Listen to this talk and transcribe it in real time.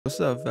What's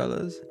up,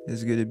 fellas?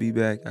 It's good to be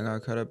back. I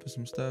got caught up with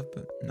some stuff,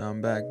 but now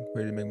I'm back,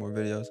 ready to make more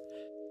videos.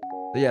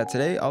 So yeah,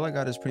 today all I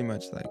got is pretty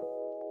much like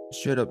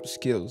straight up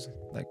skills.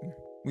 Like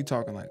we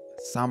talking like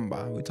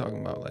Samba. We talking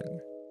about like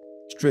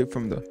straight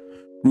from the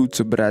roots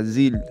of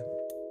Brazil.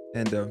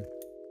 And yeah,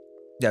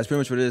 that's pretty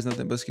much what it is.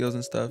 Nothing but skills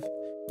and stuff.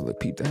 Oh, look,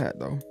 peep the hat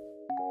though.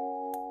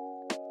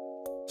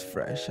 It's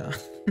fresh, huh?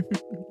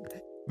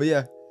 But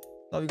yeah, that's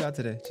all we got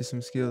today. Just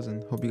some skills,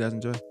 and hope you guys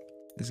enjoy.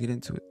 Let's get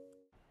into it.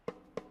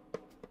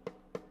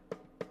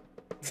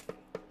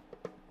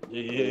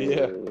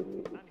 Yeah.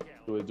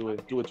 Do it to him.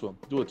 Do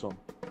it to him.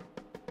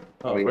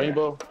 Oh, yeah.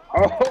 Rainbow.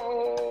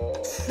 Oh!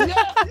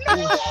 Yeah!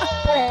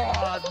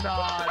 Oh,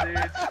 nah,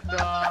 dude.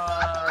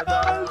 Nah.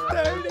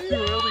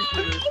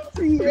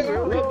 Too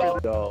early for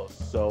this. No,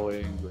 so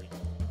angry.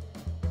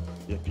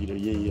 Yeah, Peter.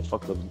 Yeah.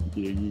 Fuck them,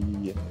 Peter.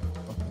 Yeah.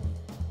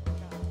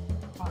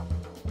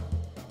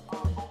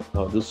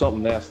 No, do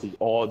something nasty.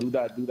 Oh, do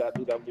that move that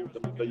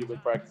you've been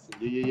practicing.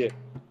 Yeah.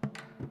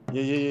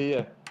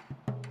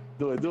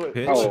 Do it.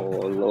 Pitch. Oh,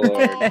 Lord.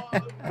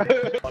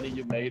 Money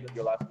you made in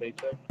your last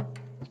paycheck?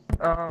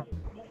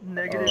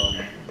 Negative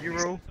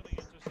 $0.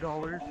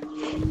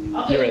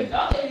 You're in.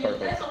 Perfect.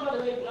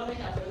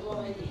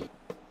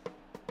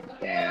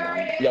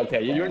 Damn. Yeah,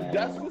 okay.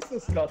 That's just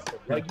disgusting.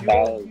 Like you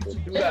don't need to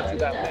do that to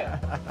that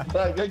man.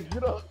 Like you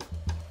don't.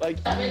 Like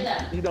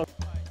you don't.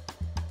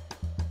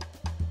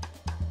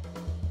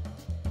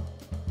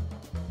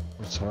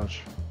 What's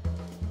touch?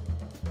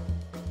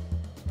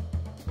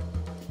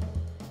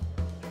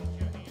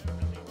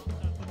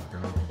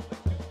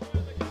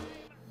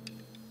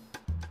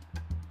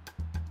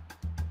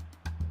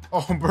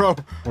 Oh, bro.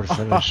 What a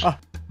finish.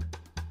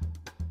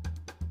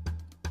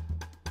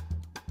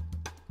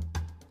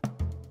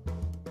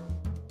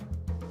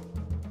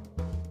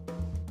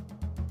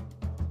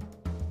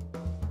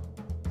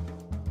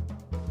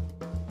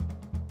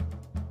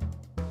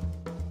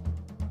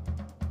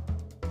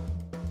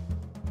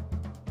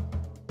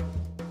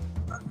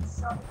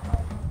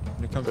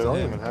 When it comes They to don't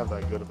him, even have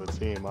that good of a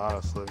team,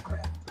 honestly.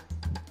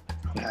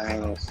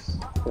 Nice.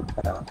 Good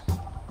pass.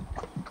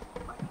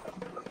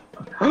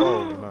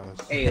 Oh,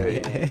 nice.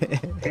 Alien.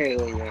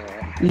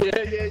 Yeah.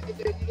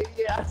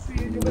 I see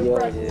you been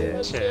practicing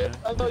that shit.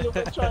 I know you've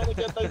been trying to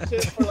get that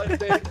shit for like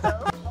days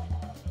now.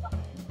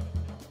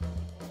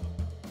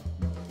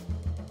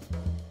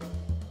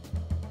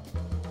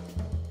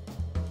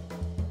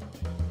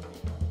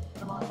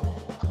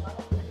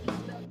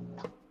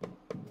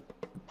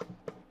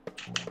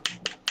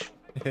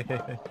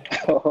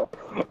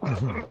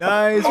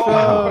 nice,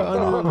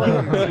 bro.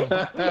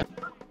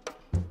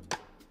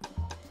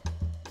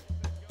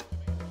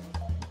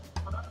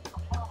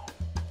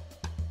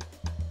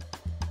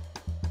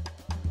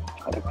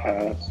 What a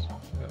pass.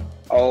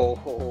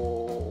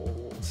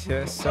 Oh.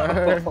 Yes,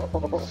 sir.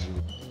 Oh,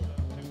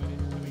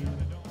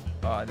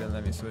 I didn't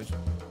let me switch.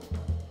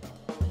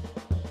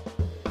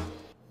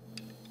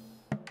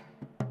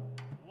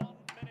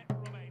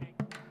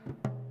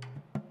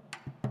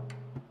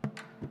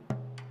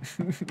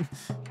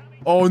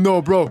 Oh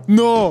no, bro!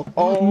 No!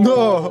 Oh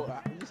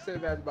no! You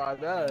said that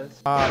about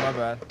us. Ah, my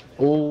bad.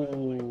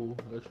 Oh,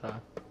 good try.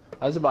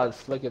 I was about to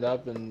flick it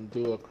up and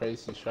do a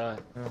crazy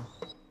shot. Yeah.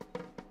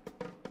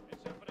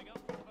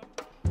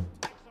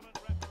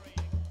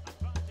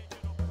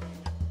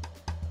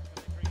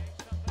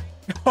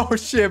 Oh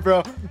shit,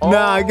 bro!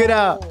 Nah, get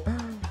out!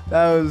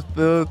 That was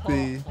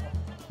filthy.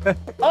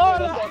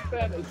 Hola!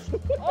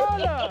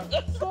 Hola!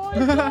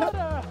 Soy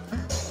Hola!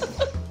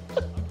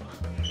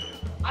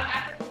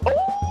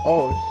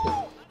 Oh shit.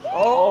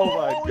 Oh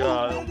my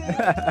god.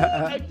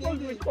 I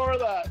didn't record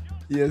that.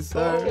 Yes,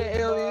 sir.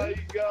 Okay, Oh alien. my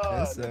god.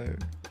 Yes, sir.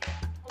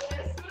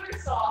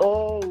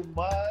 Oh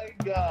my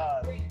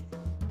god.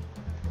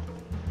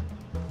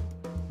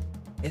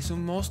 Es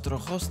un monstruo,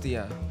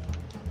 hostia.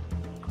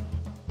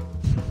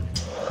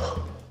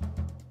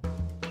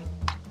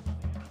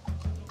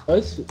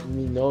 What's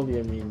mi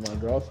novia mean? My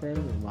girlfriend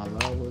and my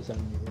love? What's that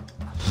mean?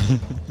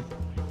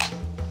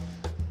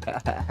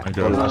 My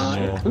God.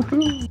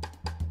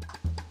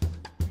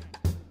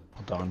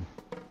 Well done.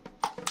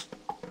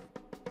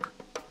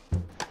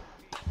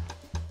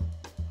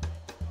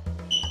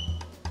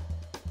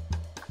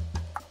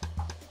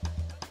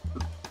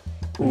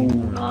 Ooh,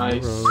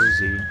 nice.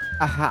 Rosie.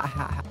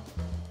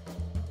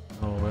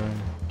 No way.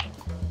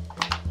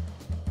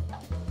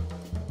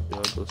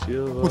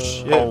 Oh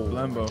shit, Oh,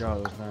 Lambo.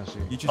 God, that was nasty.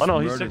 You just Oh no,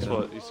 he's murdered 6 him.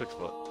 foot. He's 6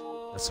 foot.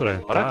 That's what I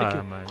But I think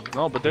thought, he- man.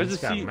 No, but there's He's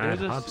a got seat. mad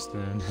There's a hops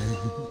then.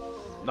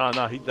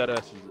 Nah, he dead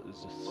ass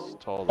is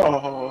just tall.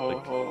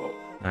 Oh.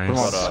 Nice. Come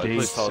on, Skates,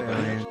 please tell me.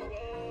 alien.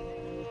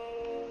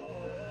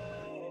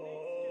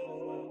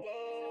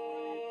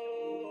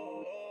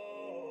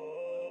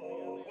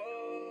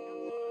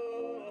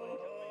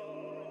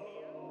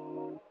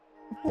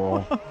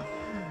 Oh.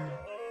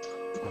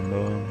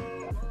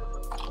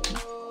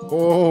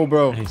 Oh,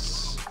 bro.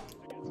 Nice.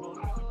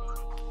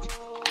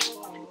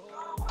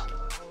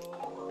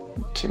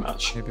 Too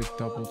much. Maybe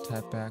double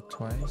tap back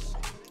twice.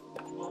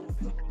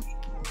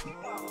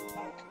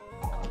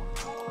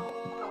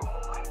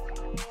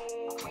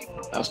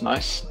 That was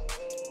nice.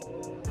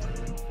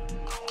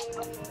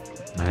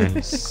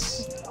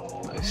 Nice.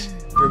 Nice.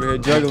 You're over here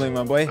juggling,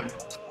 my boy.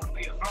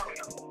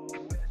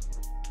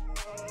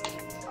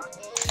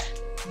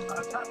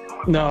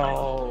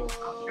 No.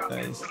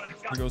 Nice.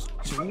 He goes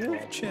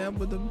champ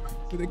with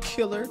a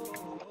killer.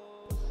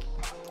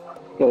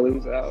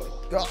 Goalie's out.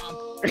 God,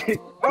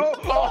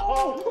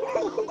 Oh!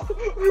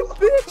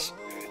 bitch.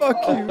 Fuck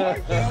you.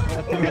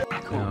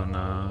 Hell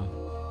nah.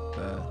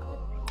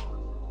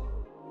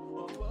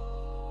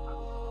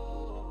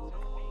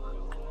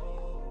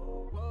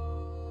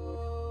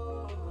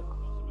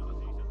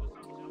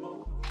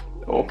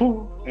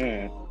 Oh.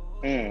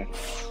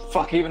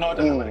 Fuck, even I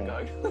don't know where to go.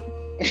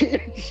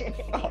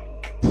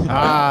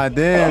 Ah,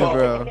 damn,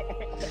 bro.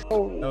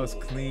 Oh. That was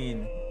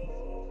clean.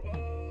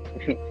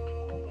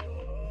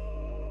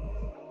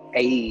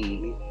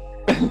 Hey.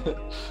 I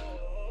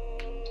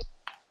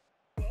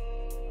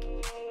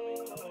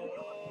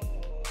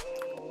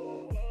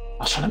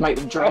was trying to make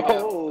them drag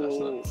out. That's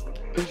not...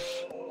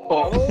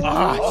 Oh.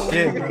 Ah,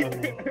 shit, bro.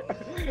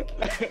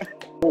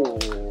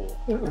 Oh.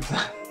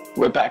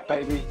 We're back,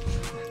 baby.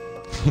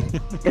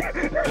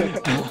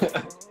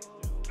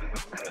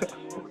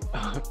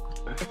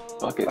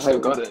 Fuck it, still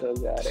got it. Still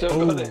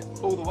got it.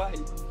 All the way.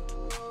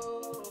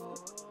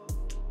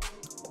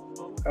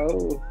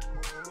 Oh.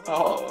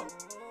 Oh.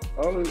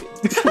 Oh.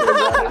 Still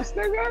got it.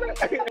 Still got it.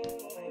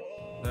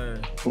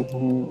 There.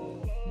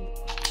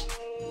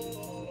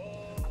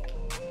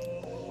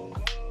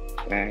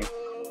 Dang.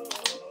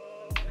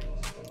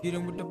 Get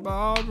him with the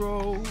ball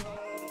roll.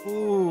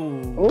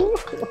 Ooh. Ooh.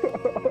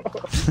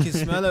 You can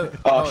smell it.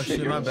 Oh, shit,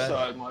 my you're bad.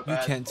 offside, my You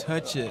bad. can't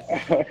touch it.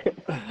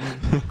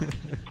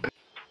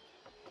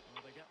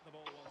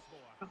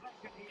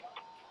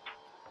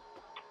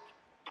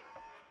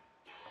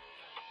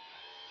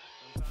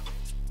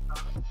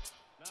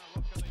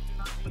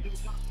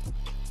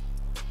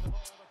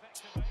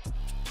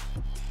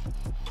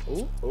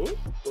 Ooh, ooh,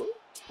 ooh,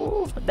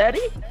 ooh, daddy.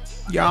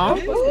 Yeah.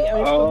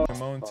 Oh.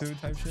 Ramon 2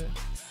 type shit.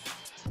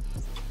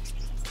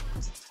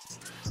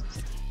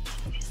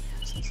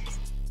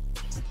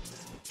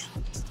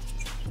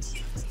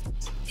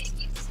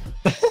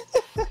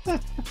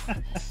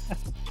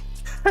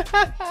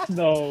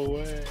 No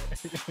way.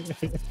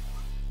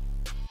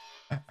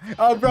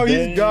 Oh, bro,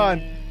 he's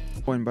gone.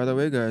 Oh, and by the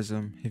way, guys,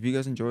 if you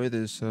guys enjoy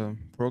this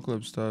pro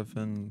club stuff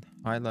and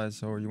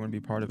highlights, or you want to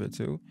be part of it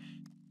too,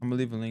 I'm gonna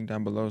leave a link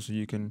down below so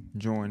you can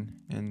join.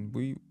 And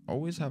we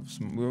always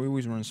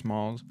run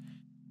smalls,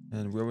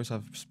 and we always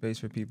have space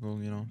for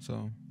people, you know.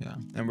 So yeah,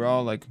 and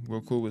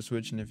we're cool with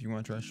switching. If you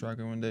want to try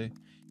striker one day,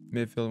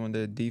 midfield one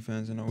day,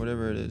 defense, you know,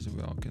 whatever it is,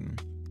 we all can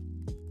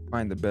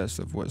find the best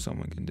of what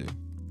someone can do.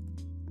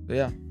 So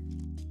yeah,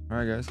 all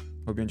right, guys.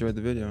 Hope you enjoyed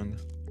the video, and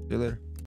see you later.